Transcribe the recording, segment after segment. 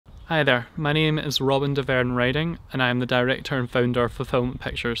Hi there, my name is Robin DeVerne Riding and I am the director and founder of Fulfillment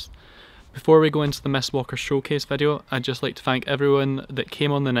Pictures. Before we go into the Miss Walker showcase video, I'd just like to thank everyone that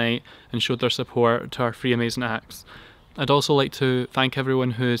came on the night and showed their support to our three amazing acts. I'd also like to thank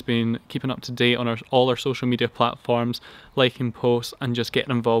everyone who has been keeping up to date on all our social media platforms, liking posts and just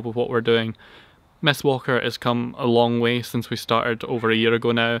getting involved with what we're doing. Miss Walker has come a long way since we started over a year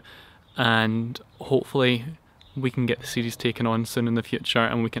ago now, and hopefully we can get the series taken on soon in the future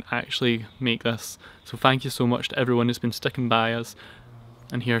and we can actually make this. So thank you so much to everyone who's been sticking by us,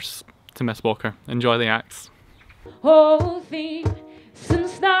 and here's to Miss Walker. Enjoy the acts. Whole theme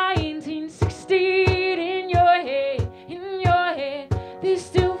since 1916 in your head, they're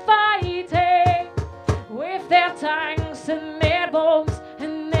still fighting with their tanks and their bombs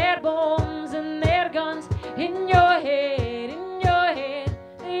and their bombs and their guns in your head,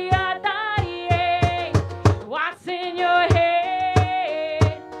 they are dying. What's in your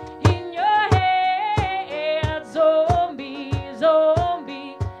head, zombie,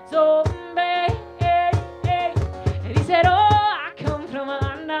 zombie, zombie. And he said, oh, I come from a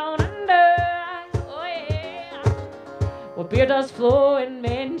land down under, oh yeah, where beer does flow and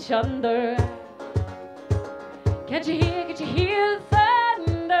men chunder. Can't you hear the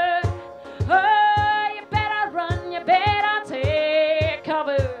thunder? Oh, you better run, you better take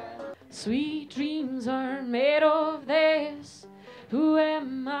cover. Sweet dreams are made of this. Who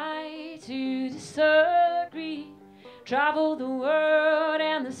am I to disagree? Travel the world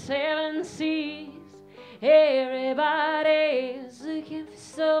and the seven seas. Everybody's looking for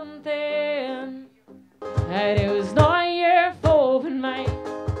something. And it was not your fault but mine.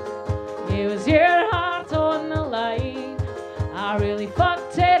 It was your heart on the line. I really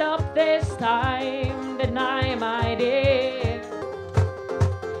fucked it up this time, didn't I, my dear?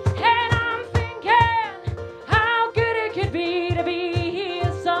 And I'm thinking how good it could be to be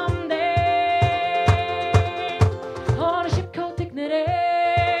here someday on a ship called Dignity.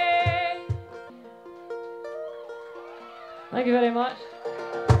 Thank you very much.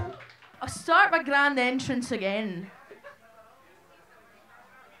 I'll start my grand entrance again.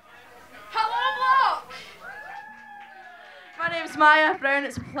 Hello, Bloc! My name's Maya Brown.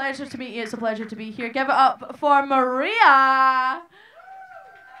 It's a pleasure to meet you. It's a pleasure to be here. Give it up for Maria.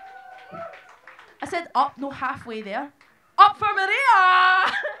 I said up, no halfway there. Up for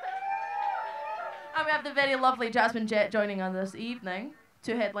Maria! And we have the very lovely Jasmin joining us this evening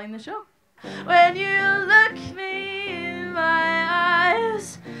to headline the show. When you look me in my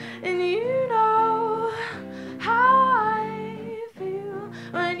eyes, and you know how I feel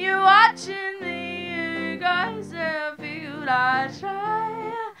when you're watching me, you guys and feel.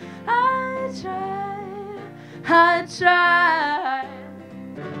 I try.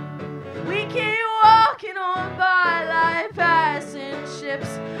 We keep walking on by like passing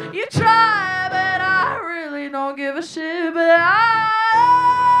ships. You try, but I really don't give a shit. But I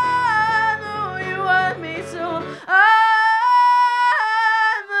know you want me, so I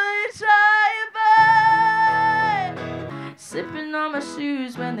might try. Slipping on my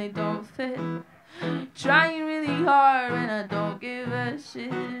shoes when they don't fit. Trying really hard when I don't give a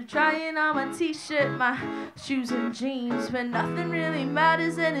shit. Trying on my t-shirt, my shoes and jeans, but nothing really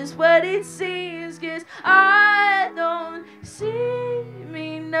matters and it's what it seems. 'Cause I don't see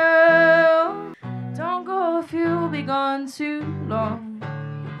me now. Don't go if you'll be gone too long.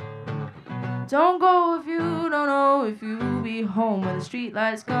 Don't go if you don't know if you'll be home when the street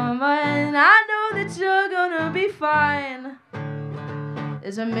lights come on. I know that you're gonna be fine.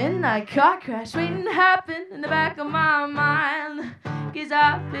 There's a midnight car crash waiting to happen in the back of my mind. 'Cause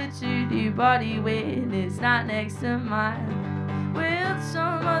I pictured your body when it's not next to mine, with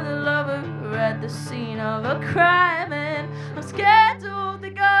some other lover at the scene of a crime. And I'm scared to hold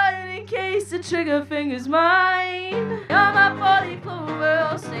the gun in case the trigger finger's mine. You're my 40 clover,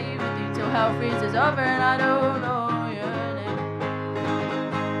 I'll stay with you till hell freezes over and I don't know your name.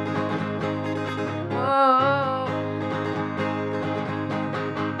 Whoa.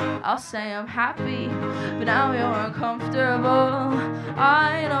 I'll say I'm happy, but now you're uncomfortable.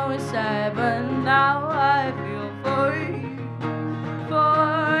 I know it's sad, but now I feel for you,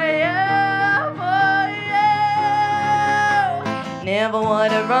 for you. Never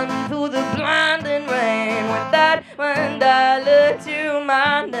wanna run through the blinding rain with that $1 to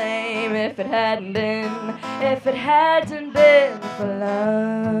my name. If it hadn't been for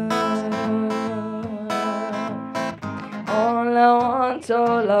love. All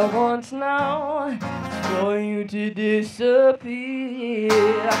I want now is for you to disappear.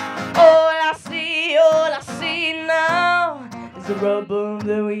 All I see now is the rubble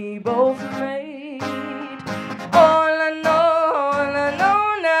that we both made. All I know now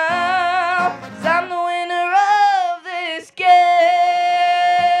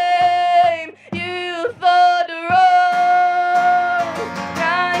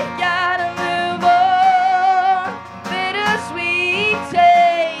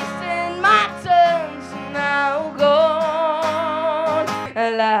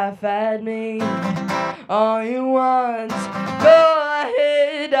laugh at me all you want. Go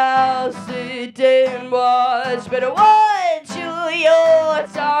ahead, I'll sit and watch. Better watch who you're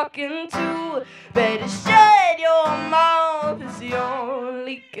talking to. Better shut your mouth, it's the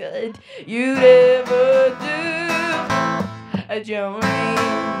only good you'd ever do. Jolene,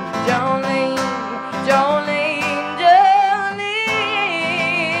 Jolene, Jolene, Jolene,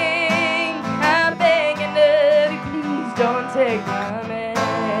 I'm begging of you, please don't take my man.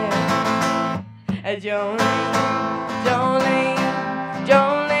 Jolene, Jolene,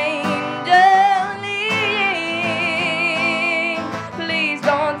 Jolene, Jolene, please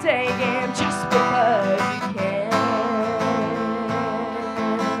don't take him just because you can.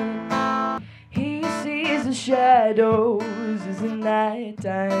 He sees the shadows as the night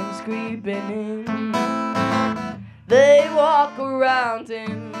time's creeping in. They walk around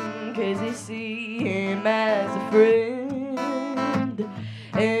him 'cause they see him as a friend.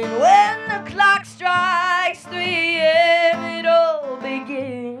 And when the clock strikes 3 a.m. it all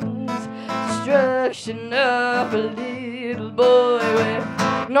begins. Destruction of a little boy with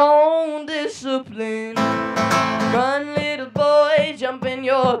no discipline. Run, little boy, jump in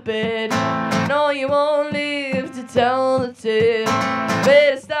your bed. No, you won't live to tell the tale.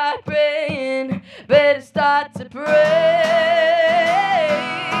 Better start praying, better start to pray.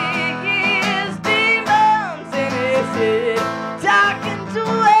 His demons in his head, talking to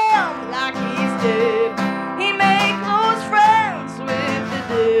him like he's dead. He make close friends with the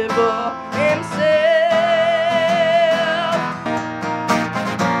devil himself.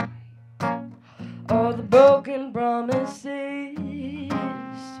 All the broken promises,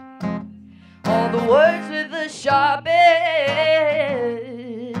 all the words with the sharp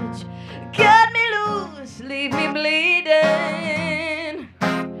edge, cut me loose, leave me bleeding.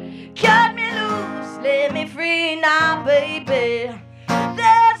 Cut me loose, let me free now, baby.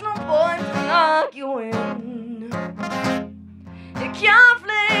 There's no point in arguing. The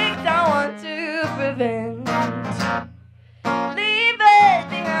conflict I want to prevent. Leave it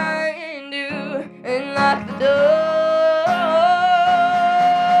behind you and lock the door.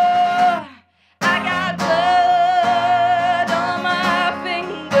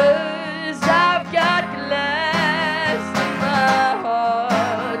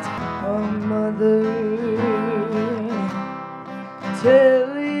 Tell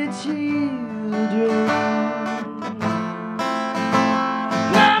your children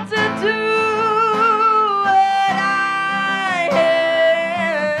not to do what I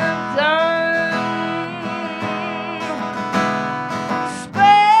have done.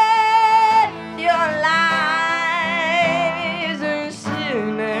 Spend your lives in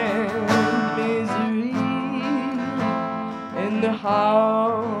sin and misery in the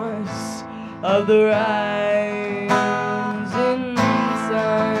house of the rising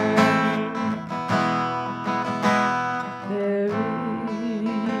sun. There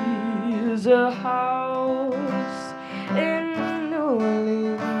is a house in New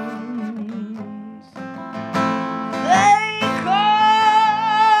Orleans they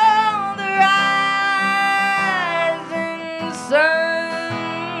call the rising sun.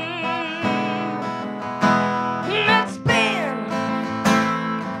 It's been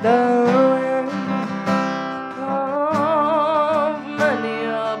the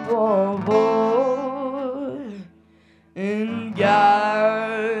in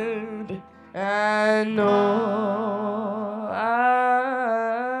God, I know I'm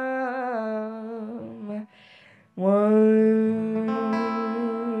one.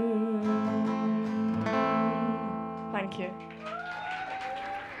 Thank you.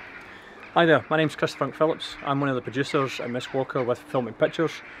 Hi there, my name's Chris Frank Phillips. I'm one of the producers at Miss Walker with Filming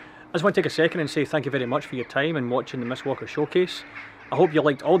Pictures. I just want to take a second and say thank you very much for your time and watching the Miss Walker showcase. I hope you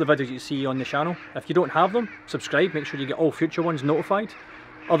liked all the videos you see on the channel. If you don't have them, subscribe, make sure you get all future ones notified.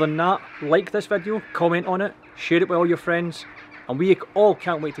 Other than that, like this video, comment on it, share it with all your friends, and we all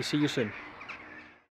can't wait to see you soon.